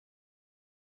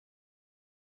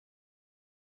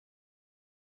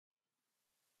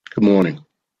Good morning.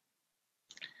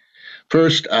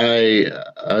 First,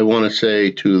 I want to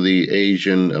say to the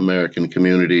Asian American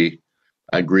community,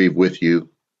 I grieve with you.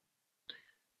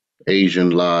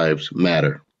 Asian lives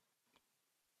matter.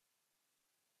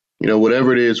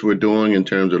 Whatever it is we're doing in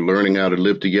terms of learning how to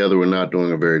live together, we're not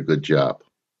doing a very good job.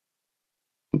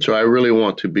 And so I really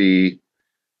want to be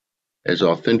as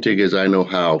authentic as I know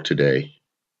how today.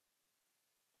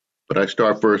 But I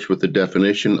start first with the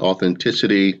definition.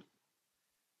 Authenticity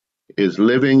is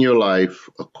living your life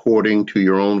according to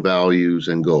your own values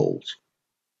and goals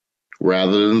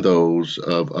rather than those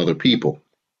of other people.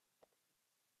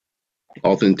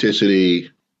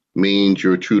 Authenticity means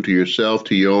you're true to yourself,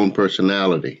 to your own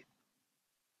personality,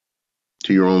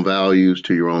 to your own values,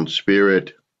 to your own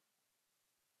spirit,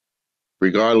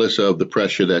 regardless of the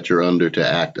pressure that you're under to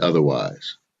act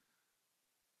otherwise.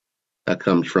 That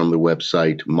comes from the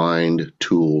website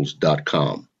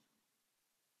mindtools.com.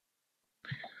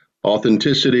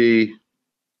 Authenticity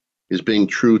is being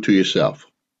true to yourself.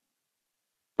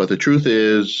 But the truth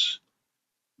is,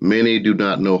 many do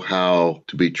not know how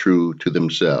to be true to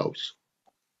themselves.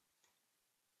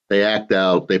 They act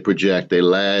out, they project, they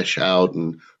lash out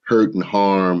and hurt and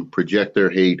harm, project their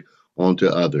hate onto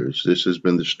others. This has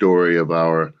been the story of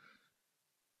our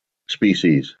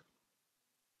species.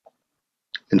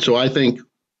 And so I think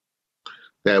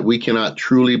that we cannot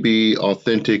truly be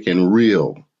authentic and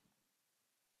real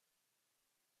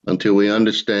until we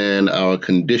understand our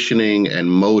conditioning and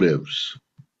motives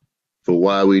for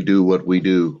why we do what we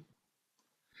do.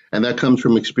 And that comes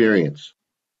from experience.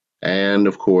 And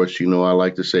of course, I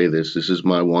like to say this is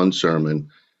my one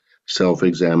sermon, self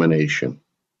examination.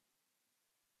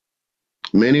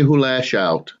 Many who lash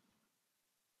out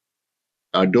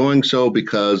are doing so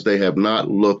because they have not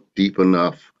looked deep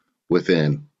enough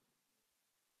within.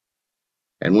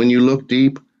 And when you look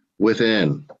deep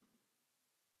within,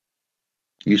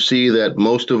 you see that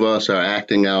most of us are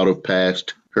acting out of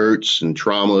past hurts and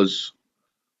traumas,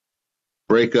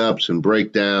 breakups and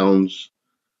breakdowns,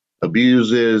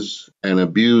 abuses and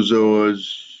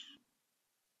abusers,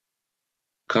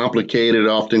 complicated,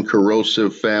 often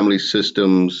corrosive family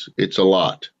systems. It's a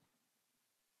lot.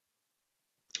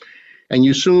 And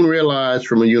you soon realize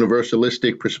from a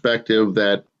universalistic perspective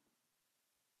that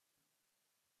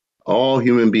all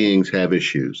human beings have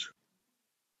issues.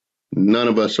 None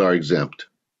of us are exempt.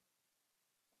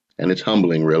 And it's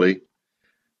humbling, really.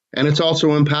 And it's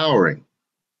also empowering.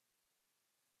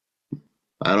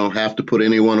 I don't have to put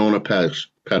anyone on a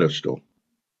pedestal.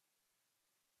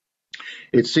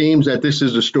 It seems that this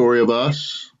is the story of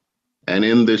us. And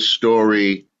in this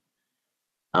story,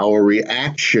 our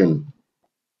reaction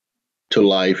to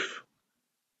life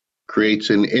creates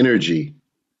an energy.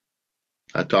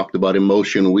 I talked about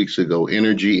emotion weeks ago.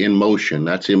 Energy in motion.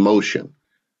 That's emotion.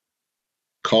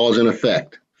 Cause and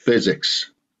effect,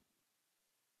 physics.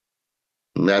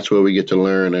 And that's where we get to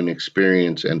learn and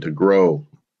experience and to grow.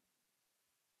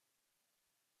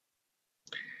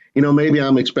 Maybe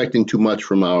I'm expecting too much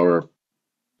from our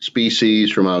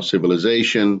species, from our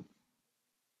civilization,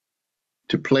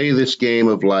 to play this game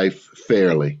of life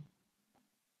fairly.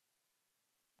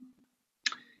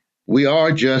 We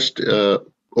are just an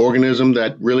organism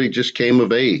that really just came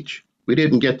of age. We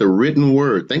didn't get the written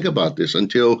word. Think about this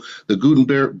until the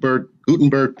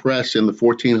Gutenberg press in the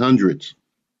 1400s.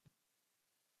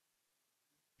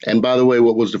 And by the way,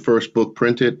 what was the first book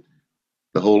printed?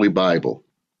 The Holy Bible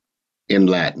in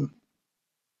Latin.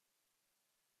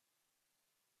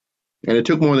 And it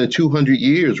took more than 200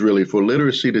 years, really, for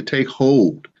literacy to take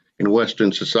hold in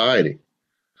Western society.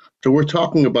 So we're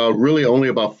talking about really only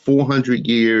about 400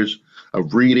 years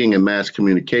of reading and mass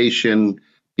communication,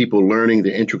 people learning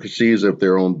the intricacies of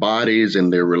their own bodies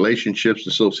and their relationships,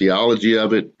 the sociology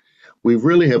of it. We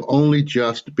really have only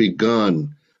just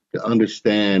begun to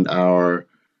understand our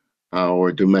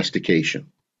domestication.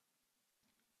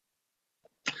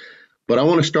 But I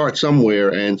want to start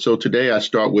somewhere. And so today I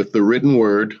start with the written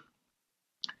word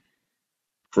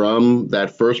from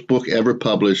that first book ever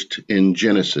published in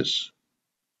Genesis.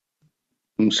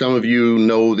 And some of you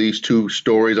know these two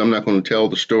stories. I'm not going to tell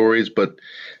the stories, but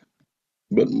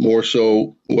more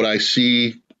so what I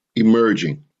see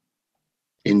emerging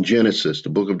in Genesis, the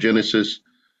book of Genesis,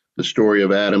 the story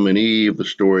of Adam and Eve, the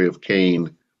story of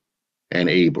Cain and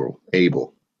Abel.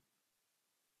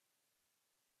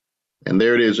 And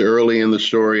there it is early in the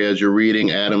story as you're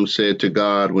reading. Adam said to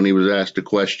God when he was asked a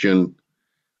question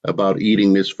about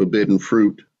eating this forbidden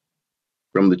fruit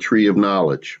from the tree of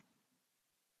knowledge.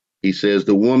 He says,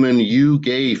 "The woman you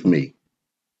gave me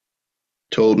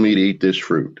told me to eat this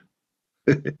fruit."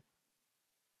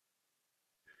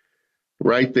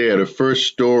 Right there, the first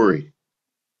story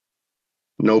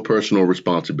no personal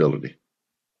responsibility.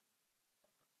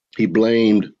 He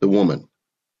blamed the woman.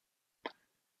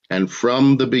 And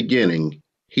from the beginning,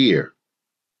 here,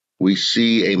 we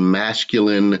see a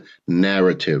masculine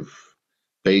narrative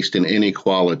based in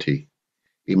inequality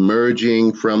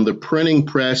emerging from the printing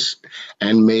press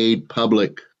and made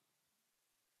public.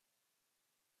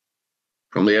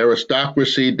 From the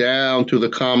aristocracy down to the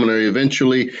commoner,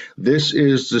 eventually, this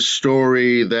is the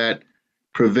story that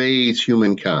pervades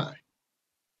humankind.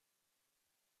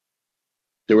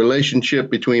 The relationship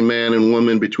between man and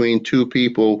woman, between two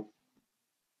people,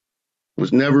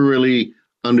 was never really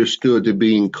understood to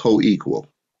being co-equal.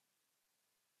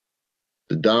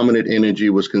 The dominant energy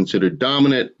was considered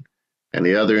dominant, and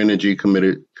the other energy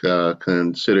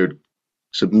considered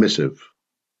submissive.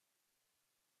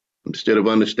 Instead of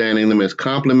understanding them as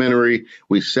complementary,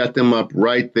 we set them up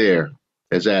right there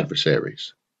as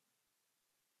adversaries.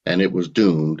 And it was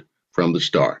doomed from the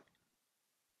start.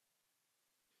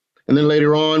 And then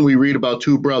later on, we read about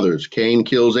two brothers. Cain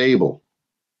kills Abel.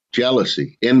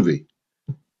 Jealousy, envy.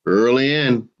 Early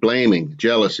in, blaming,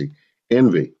 jealousy,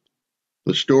 envy.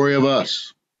 The story of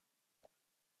us.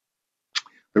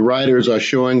 The writers are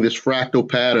showing this fractal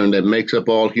pattern that makes up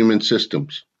all human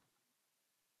systems.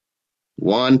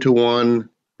 One-to-one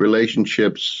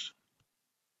relationships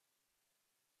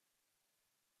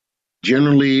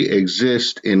generally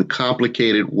exist in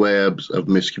complicated webs of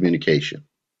miscommunication.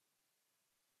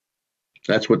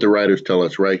 That's what the writers tell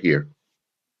us right here.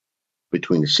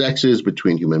 Between the sexes,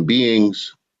 between human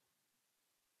beings.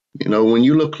 You know, when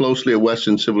you look closely at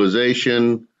Western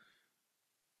civilization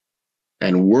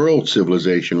and world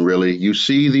civilization, really, you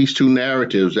see these two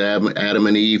narratives, Adam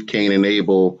and Eve, Cain and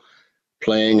Abel,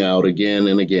 playing out again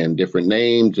and again. Different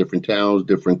names, different towns,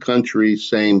 different countries,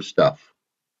 same stuff.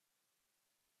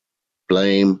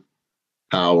 Blame,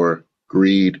 power,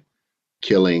 greed,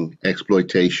 killing,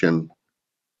 exploitation.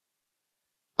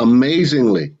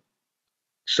 Amazingly,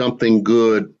 something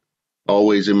good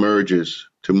always emerges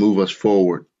to move us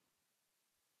forward.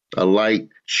 A light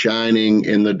shining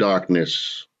in the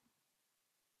darkness.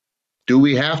 Do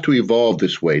we have to evolve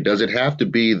this way? Does it have to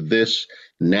be this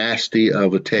nasty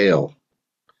of a tale?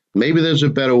 Maybe there's a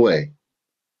better way.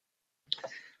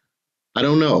 I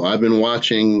don't know. I've been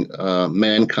watching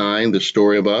Mankind, The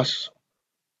Story of Us.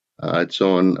 It's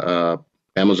on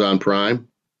Amazon Prime.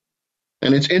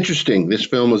 And it's interesting. This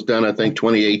film was done, I think,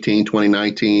 2018,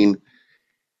 2019.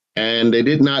 And they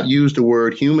did not use the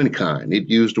word humankind. It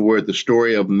used the word the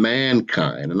story of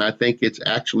mankind. And I think it's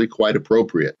actually quite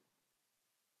appropriate.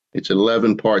 It's an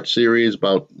 11-part series,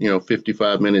 about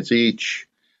 55 minutes each.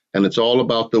 And it's all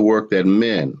about the work that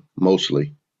men,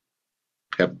 mostly,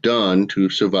 have done to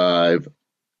survive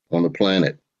on the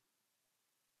planet.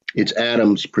 It's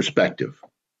Adam's perspective.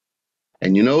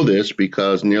 And you know this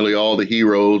because nearly all the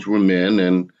heroes were men,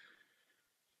 and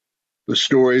the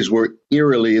stories were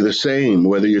eerily the same,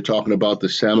 whether you're talking about the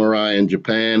samurai in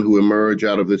Japan who emerge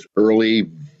out of this early,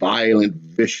 violent,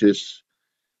 vicious,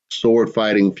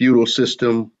 sword-fighting feudal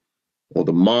system, or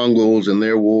the Mongols and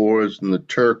their wars, and the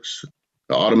Turks,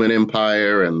 the Ottoman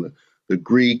Empire, and the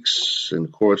Greeks, and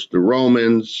of course the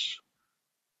Romans,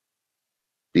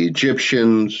 the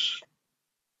Egyptians,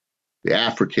 the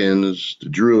Africans, the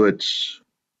Druids.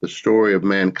 The story of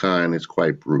mankind is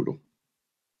quite brutal.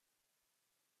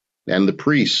 And the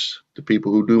priests, the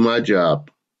people who do my job,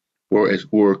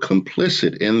 were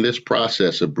complicit in this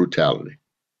process of brutality.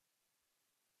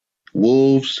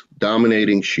 Wolves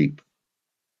dominating sheep.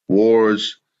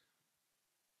 Wars,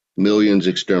 millions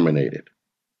exterminated.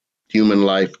 Human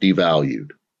life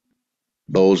devalued.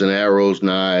 Bows and arrows,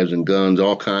 knives and guns,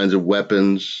 all kinds of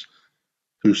weapons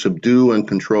to subdue and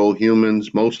control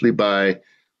humans, mostly by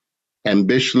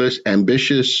ambitious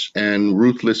and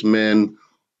ruthless men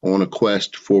on a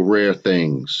quest for rare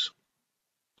things,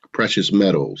 precious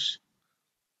metals.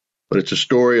 But it's a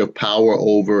story of power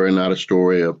over and not a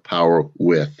story of power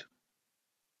with.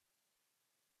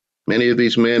 Many of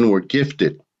these men were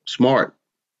gifted, smart,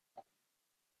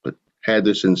 but had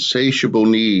this insatiable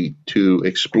need to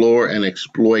explore and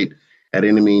exploit at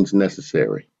any means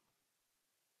necessary.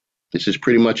 This is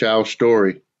pretty much our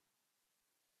story.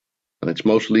 And it's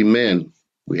mostly men,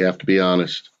 we have to be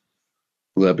honest,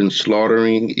 who have been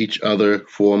slaughtering each other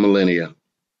for millennia.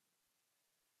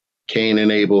 Cain and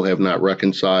Abel have not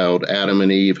reconciled. Adam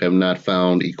and Eve have not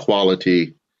found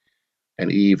equality.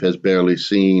 And Eve has barely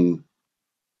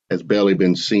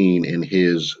been seen in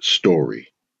his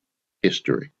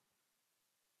history.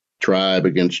 Tribe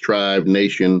against tribe,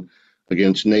 nation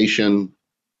against nation.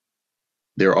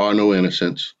 There are no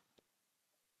innocents.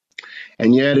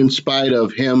 And yet, in spite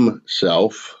of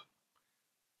himself,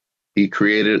 He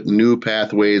created new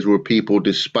pathways where people,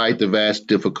 despite the vast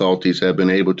difficulties, have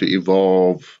been able to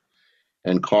evolve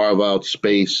and carve out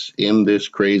space in this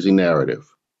crazy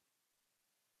narrative,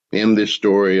 in this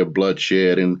story of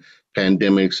bloodshed and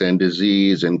pandemics and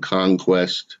disease and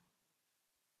conquest.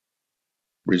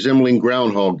 Resembling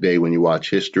Groundhog Day when you watch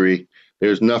history,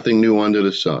 there's nothing new under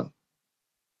the sun.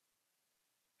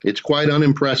 It's quite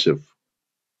unimpressive.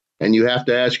 And you have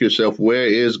to ask yourself, where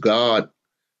is God?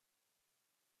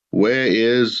 Where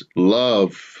is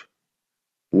love?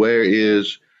 Where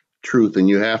is truth? And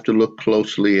you have to look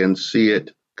closely and see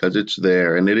it because it's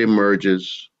there and it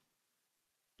emerges.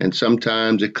 And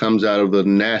sometimes it comes out of the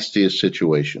nastiest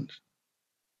situations.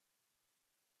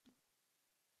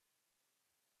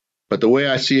 But the way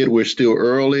I see it, we're still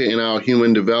early in our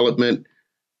human development.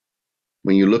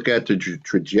 When you look at the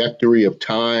trajectory of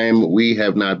time, we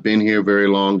have not been here very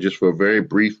long, just for a very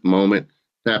brief moment.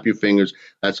 Snap your fingers.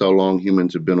 That's how long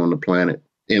humans have been on the planet.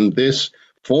 In this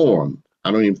form, I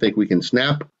don't even think we can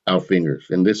snap our fingers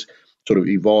in this sort of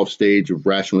evolved stage of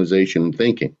rationalization and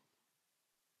thinking.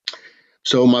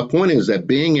 So my point is that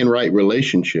being in right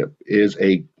relationship is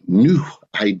a new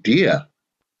idea.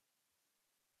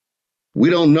 We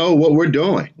don't know what we're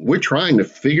doing. We're trying to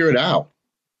figure it out.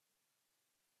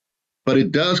 But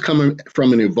it does come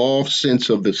from an evolved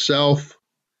sense of the self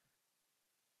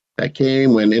that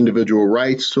came when individual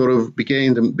rights sort of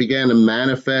began to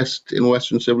manifest in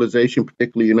Western civilization,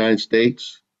 particularly the United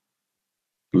States.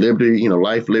 Liberty,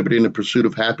 life, liberty, and the pursuit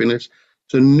of happiness.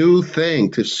 It's a new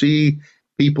thing to see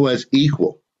people as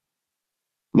equal.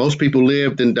 Most people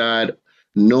lived and died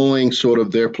knowing sort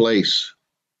of their place.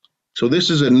 So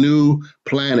this is a new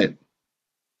planet.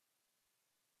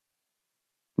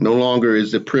 No longer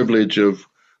is the privilege of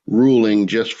ruling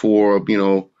just for,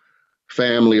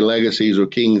 family legacies or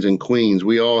kings and queens.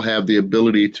 We all have the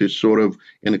ability to sort of,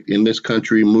 in this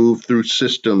country, move through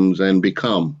systems and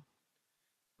become.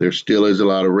 There still is a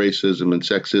lot of racism and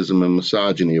sexism and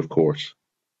misogyny, of course.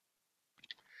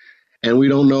 And we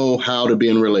don't know how to be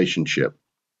in relationship.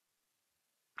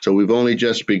 So we've only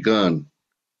just begun.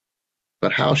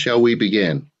 But how shall we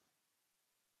begin?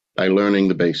 By learning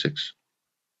the basics.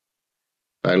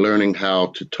 By learning how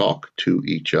to talk to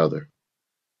each other.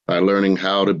 By learning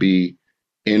how to be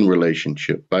in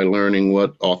relationship. By learning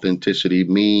what authenticity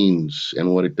means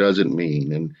and what it doesn't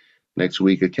mean. And next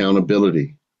week,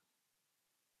 accountability.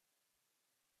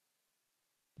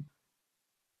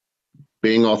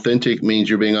 Being authentic means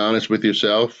you're being honest with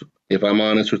yourself. If I'm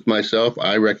honest with myself,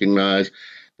 I recognize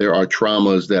there are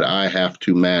traumas that I have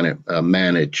to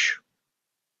manage.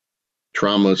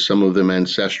 Traumas, some of them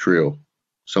ancestral,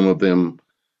 some of them,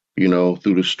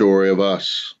 through the story of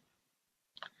us.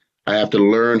 I have to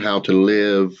learn how to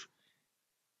live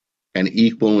an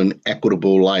equal and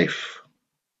equitable life.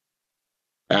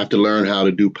 I have to learn how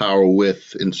to do power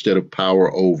with instead of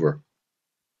power over.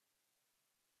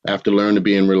 I have to learn to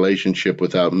be in relationship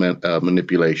without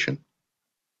manipulation.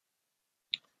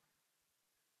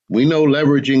 We know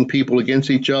leveraging people against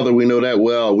each other. We know that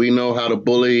well. We know how to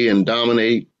bully and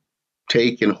dominate,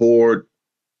 take and hoard.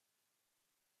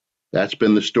 That's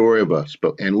been the story of us.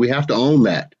 And we have to own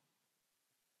that.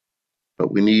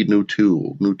 But we need new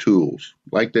tools,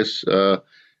 like this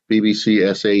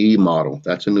BBC SAE model.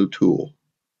 That's a new tool.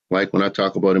 Like when I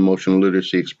talk about emotional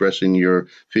literacy, expressing your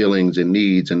feelings and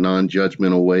needs in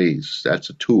non-judgmental ways, that's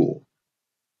a tool.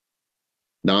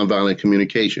 Nonviolent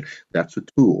communication, that's a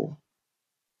tool.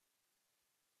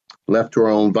 Left to our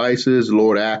own vices,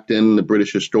 Lord Acton, the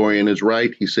British historian, is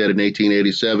right. He said in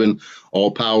 1887,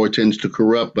 all power tends to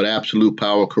corrupt, but absolute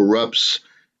power corrupts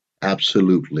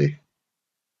absolutely.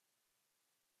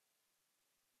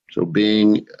 So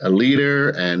being a leader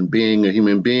and being a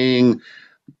human being,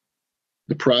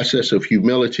 the process of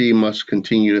humility must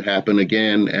continue to happen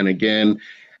again and again.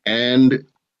 And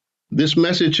this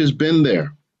message has been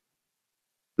there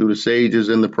through the sages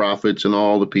and the prophets and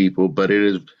all the people, but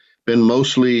it has been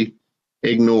mostly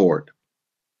ignored.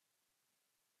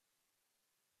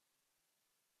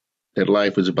 That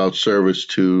life is about service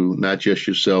to not just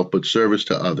yourself, but service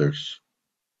to others.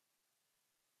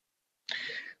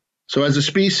 So as a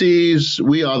species,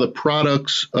 we are the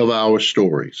products of our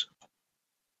stories.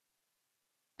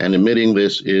 And admitting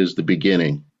this is the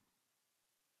beginning.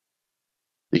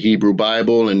 The Hebrew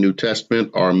Bible and New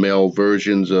Testament are male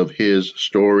versions of his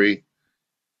story.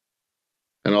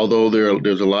 And although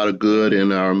there's a lot of good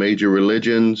in our major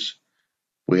religions,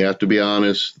 we have to be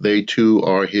honest, they too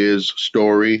are his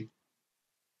story.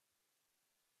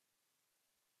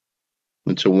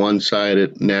 It's a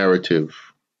one-sided narrative.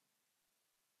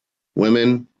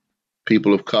 Women,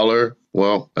 people of color,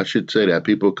 Well, I should say that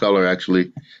people of color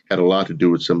actually had a lot to do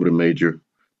with some of the major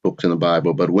books in the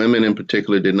Bible, but women in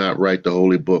particular did not write the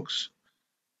holy books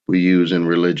we use in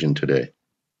religion today.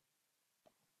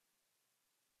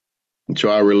 And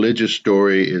so our religious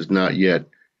story is not yet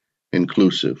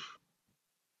inclusive.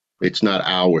 It's not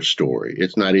our story.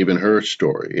 It's not even her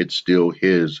story. It's still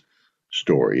his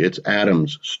story. It's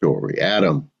Adam's story.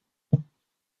 Adam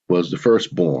was the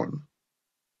firstborn,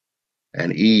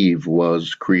 and Eve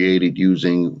was created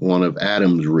using one of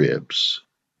Adam's ribs.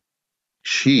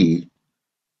 She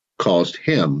caused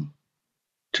him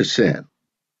to sin.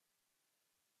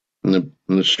 And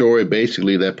the story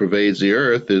basically that pervades the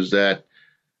earth is that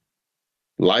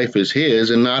life is his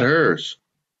and not hers.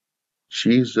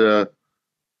 She's a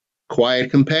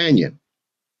quiet companion.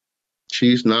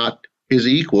 She's not his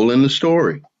equal in the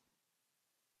story.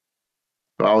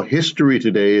 Our history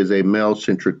today is a male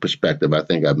centric perspective. I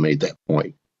think I've made that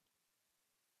point.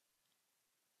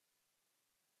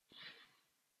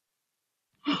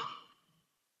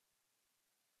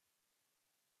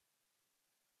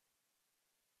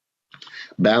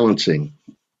 Balancing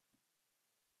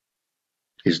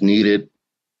is needed,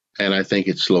 and I think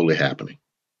it's slowly happening.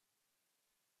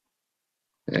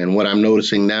 And what I'm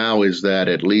noticing now is that,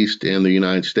 at least in the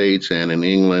United States and in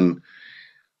England,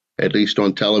 at least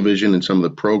on television and some of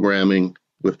the programming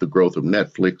with the growth of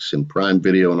Netflix and Prime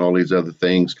Video and all these other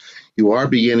things, you are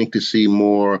beginning to see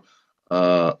more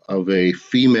of a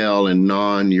female and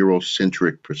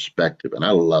non-Eurocentric perspective, and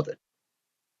I love it.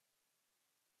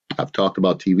 I've talked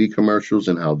about TV commercials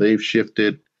and how they've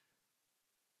shifted,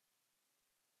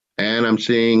 and I'm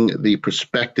seeing the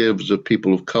perspectives of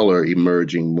people of color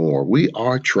emerging more. We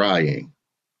are trying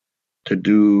to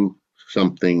do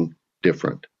something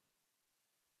different.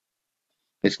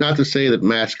 It's not to say that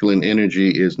masculine energy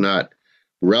is not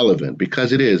relevant,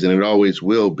 because it is and it always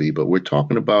will be, but we're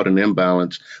talking about an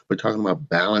imbalance. We're talking about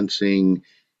balancing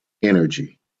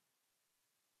energy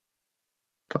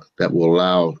that will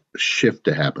allow shift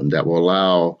to happen, that will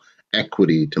allow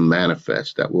equity to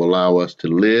manifest, that will allow us to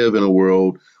live in a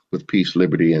world with peace,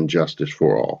 liberty, and justice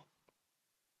for all.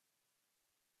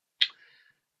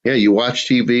 Yeah, you watch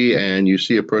TV and you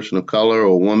see a person of color or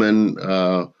a woman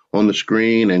on the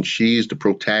screen, and she's the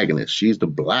protagonist. She's the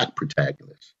Black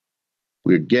protagonist.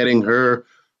 We're getting her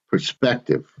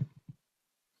perspective.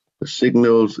 This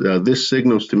signals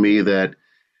to me that,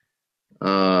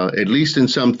 at least in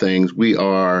some things, we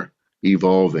are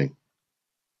evolving.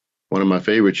 One of my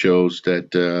favorite shows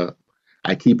that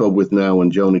I keep up with now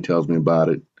when Joni tells me about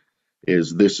it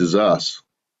is This Is Us,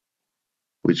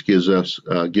 which gives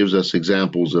us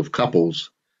examples of couples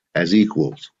as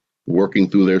equals, working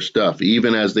through their stuff,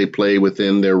 even as they play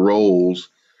within their roles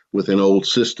within old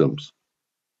systems.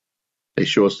 They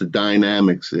show us the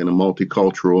dynamics in a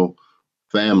multicultural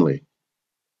family.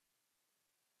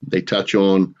 They touch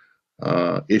on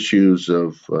issues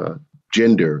of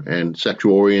gender and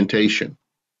sexual orientation.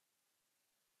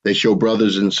 They show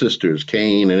brothers and sisters,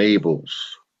 Cain and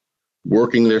Abel's,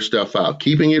 working their stuff out,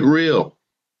 keeping it real,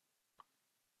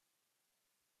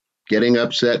 getting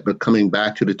upset, but coming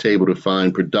back to the table to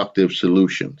find productive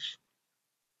solutions.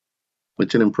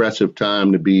 It's an impressive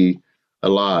time to be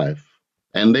alive.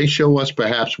 And they show us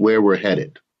perhaps where we're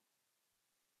headed,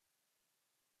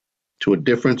 to a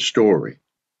different story,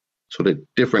 so that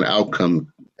different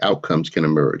outcomes can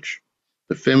emerge.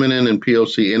 The feminine and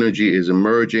POC energy is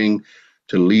emerging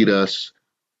to lead us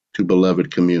to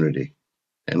beloved community.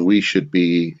 And we should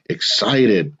be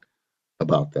excited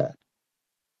about that.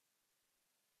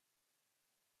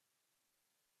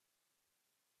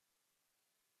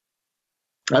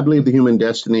 I believe the human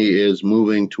destiny is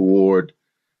moving toward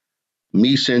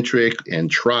me-centric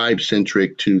and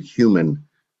tribe-centric to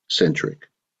human-centric.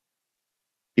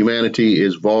 Humanity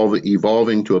is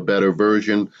evolving to a better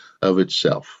version of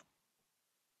itself,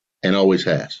 and always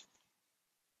has.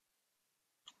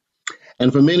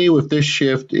 And for many with this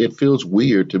shift, it feels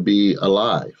weird to be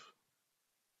alive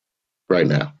right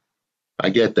now. I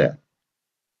get that.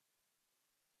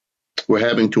 We're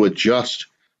having to adjust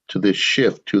to this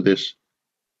shift, to this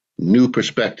new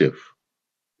perspective.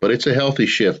 But it's a healthy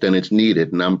shift and it's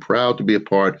needed. And I'm proud to be a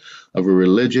part of a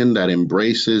religion that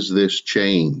embraces this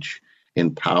change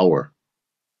in power.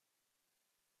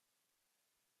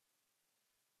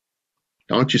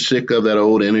 Aren't you sick of that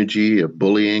old energy of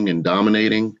bullying and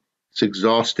dominating? It's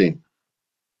exhausting.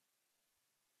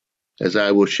 As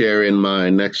I will share in my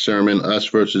next sermon, us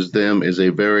versus them is a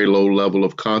very low level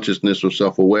of consciousness or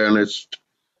self-awareness,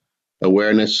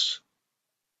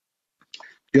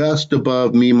 just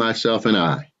above me, myself, and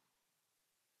I.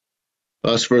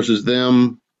 Us versus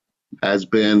them has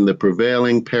been the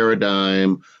prevailing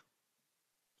paradigm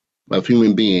of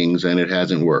human beings, and it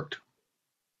hasn't worked.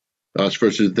 Us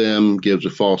versus them gives a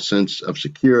false sense of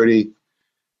security.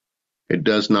 It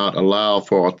does not allow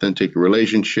for authentic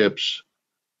relationships.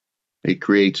 It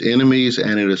creates enemies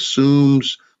and it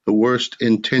assumes the worst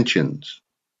intentions.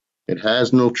 It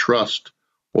has no trust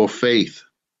or faith.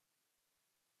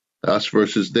 Us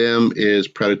versus them is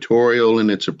predatorial in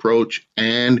its approach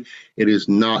and it is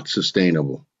not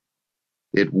sustainable.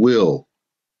 It will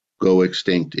go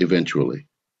extinct eventually.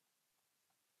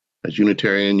 As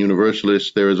Unitarian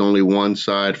Universalists, there is only one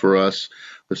side for us,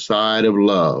 the side of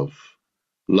love.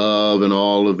 Love in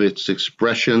all of its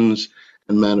expressions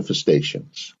and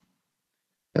manifestations.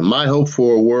 And my hope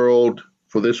for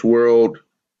this world,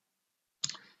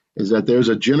 is that there's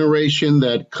a generation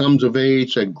that comes of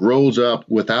age that grows up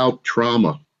without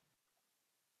trauma.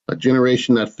 A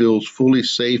generation that feels fully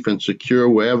safe and secure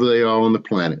wherever they are on the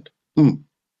planet. I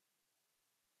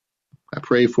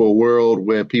pray for a world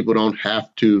where people don't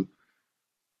have to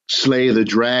slay the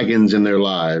dragons in their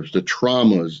lives, the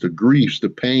traumas, the griefs, the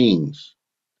pains,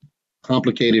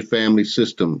 complicated family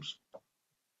systems.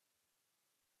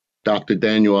 Dr.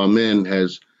 Daniel Amen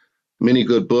has many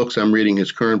good books. I'm reading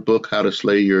his current book, How to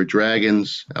Slay Your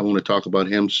Dragons. I want to talk about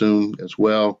him soon as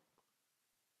well.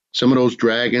 Some of those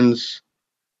dragons,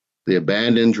 the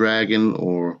abandoned dragon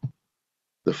or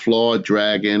the flawed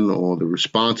dragon or the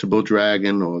responsible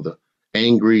dragon or the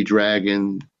angry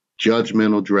dragon,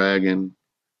 judgmental dragon,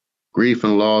 grief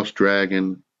and loss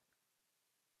dragon,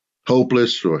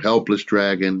 hopeless or helpless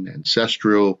dragon,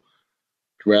 ancestral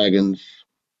dragons.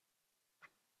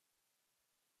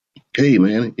 Hey,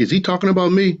 man, is he talking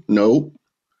about me? No.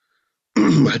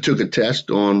 I took a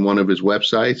test on one of his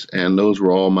websites, and those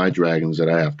were all my dragons that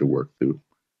I have to work through.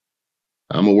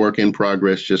 I'm a work in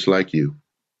progress just like you.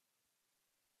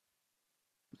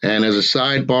 And as a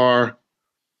sidebar,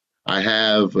 I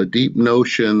have a deep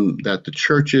notion that the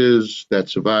churches that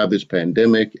survive this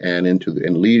pandemic and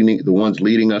leading the ones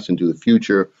leading us into the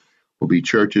future will be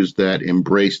churches that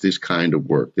embrace this kind of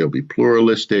work. They'll be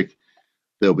pluralistic.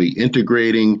 They'll be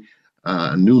integrating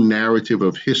a new narrative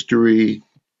of history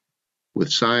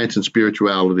with science and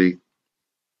spirituality,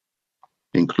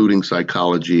 including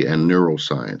psychology and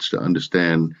neuroscience to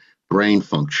understand brain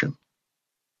function.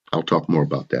 I'll talk more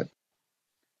about that.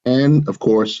 And of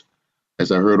course,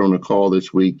 as I heard on the call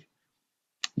this week,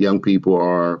 young people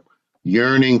are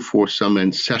yearning for some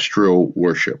ancestral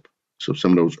worship. So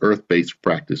some of those earth-based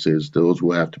practices, those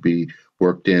will have to be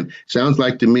worked in. Sounds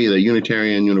like to me that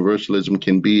Unitarian Universalism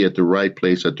can be at the right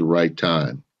place at the right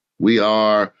time. We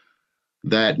are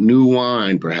that new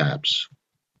wine, perhaps,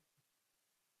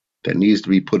 that needs to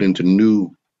be put into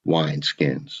new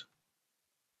wineskins.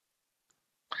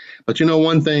 But you know,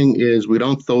 one thing is we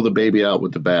don't throw the baby out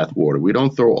with the bathwater. We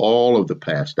don't throw all of the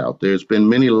past out. There's been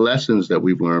many lessons that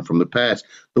we've learned from the past,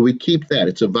 but we keep that.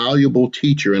 It's a valuable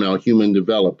teacher in our human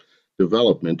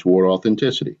development toward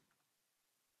authenticity.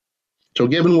 So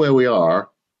given where we are,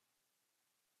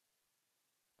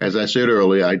 as I said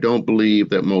earlier, I don't believe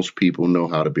that most people know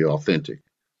how to be authentic,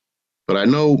 but I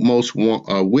know most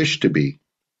wish to be.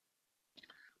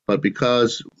 But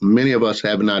because many of us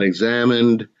have not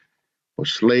examined or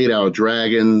slayed our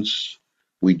dragons,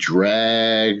 we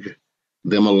drag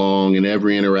them along in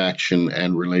every interaction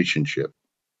and relationship.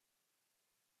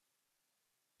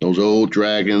 Those old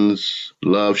dragons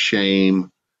love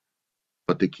shame,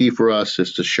 but the key for us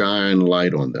is to shine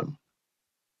light on them.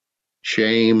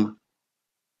 Shame,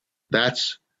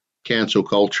 that's cancel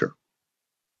culture.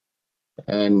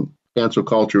 And cancel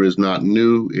culture is not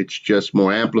new, it's just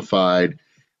more amplified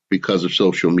because of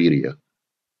social media.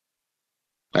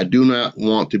 I do not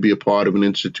want to be a part of an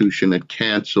institution that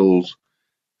cancels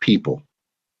people.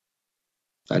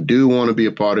 I do want to be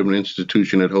a part of an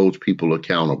institution that holds people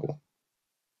accountable.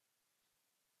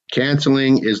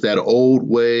 Canceling is that old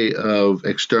way of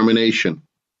extermination.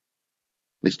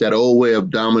 It's that old way of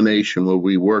domination where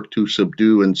we work to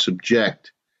subdue and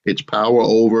subject. It's power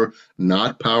over,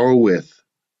 not power with.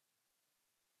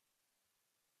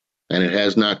 And it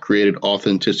has not created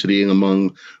authenticity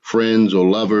among friends or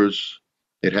lovers.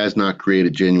 It has not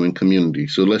created genuine community.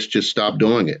 So let's just stop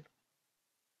doing it.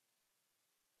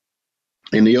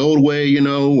 In the old way, you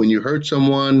know, when you hurt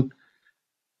someone,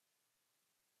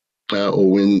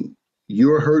 or when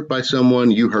you're hurt by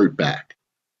someone, you hurt back.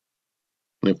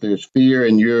 And if there's fear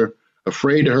and you're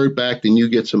afraid to hurt back, then you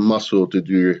get some muscle to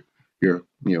do your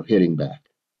hitting back.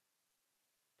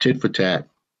 Tit for tat.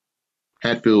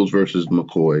 Hatfields versus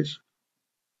McCoys.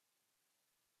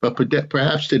 But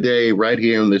perhaps today, right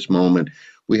here in this moment,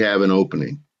 we have an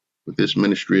opening with this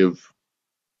ministry of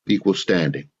equal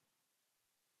standing.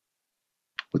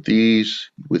 With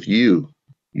you,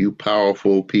 You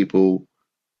powerful people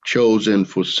chosen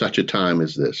for such a time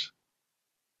as this.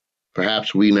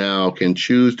 Perhaps we now can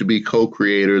choose to be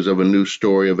co-creators of a new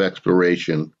story of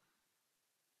exploration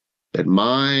that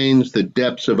mines the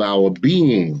depths of our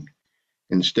being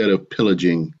instead of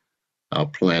pillaging our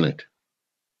planet.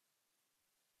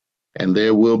 And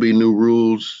there will be new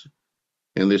rules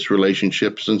in this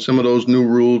relationships, and some of those new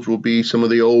rules will be some of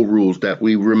the old rules that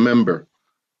we remember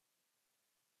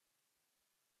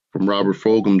from Robert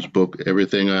Fulghum's book,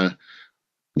 Everything I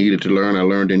Needed to Learn, I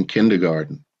Learned in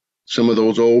Kindergarten. Some of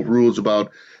those old rules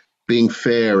about being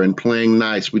fair and playing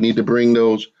nice, we need to bring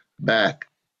those back.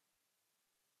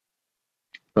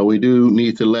 But we do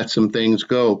need to let some things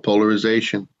go,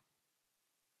 polarization,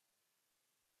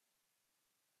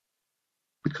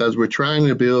 because we're trying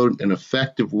to build an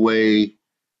effective way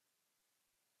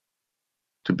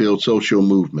to build social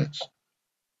movements.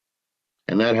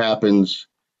 And that happens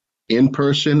in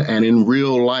person and in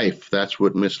real life. That's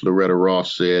what Miss Loretta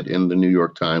Ross said in the New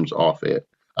York Times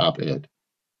op-ed.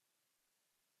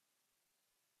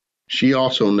 She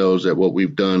also knows that what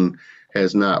we've done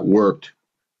has not worked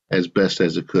as best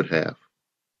as it could have,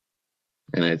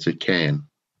 and as it can.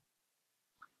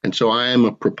 And so I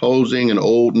am proposing an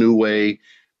old new way,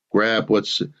 grab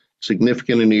what's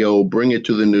significant in the old, bring it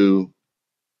to the new.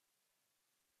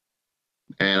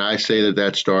 And I say that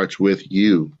that starts with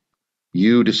you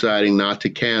deciding not to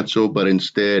cancel, but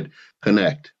instead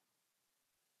connect.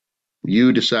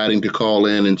 You deciding to call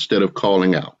in instead of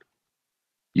calling out.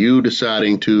 You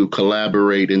deciding to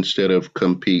collaborate instead of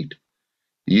compete.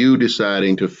 You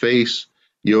deciding to face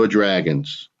your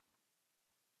dragons.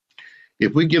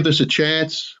 If we give this a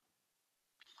chance,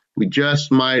 we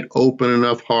just might open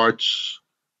enough hearts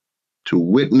to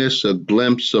witness a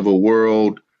glimpse of a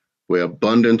world where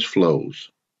abundance flows.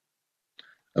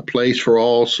 A place for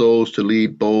all souls to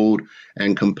lead bold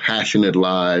and compassionate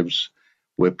lives,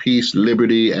 where peace,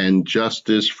 liberty, and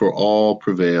justice for all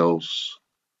prevails.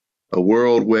 A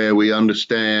world where we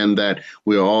understand that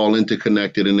we are all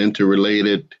interconnected and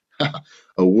interrelated.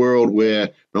 A world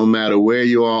where no matter where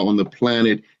you are on the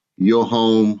planet, you're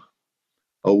home.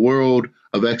 A world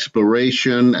of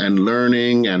exploration and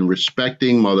learning and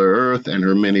respecting Mother Earth and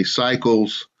her many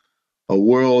cycles. A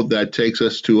world that takes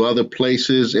us to other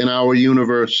places in our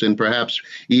universe and perhaps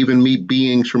even meet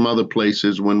beings from other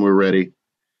places when we're ready.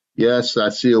 Yes, I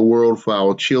see a world for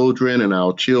our children and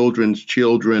our children's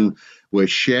children where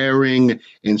sharing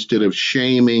instead of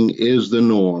shaming is the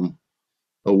norm.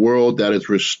 A world that is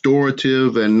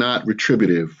restorative and not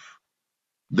retributive.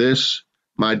 This,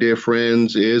 my dear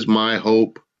friends, is my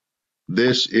hope.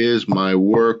 This is my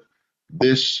work.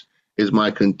 This is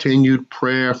my continued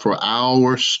prayer for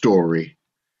our story,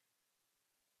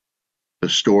 the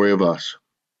story of us.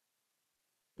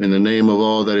 In the name of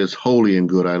all that is holy and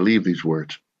good, I leave these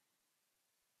words.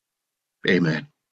 Amen.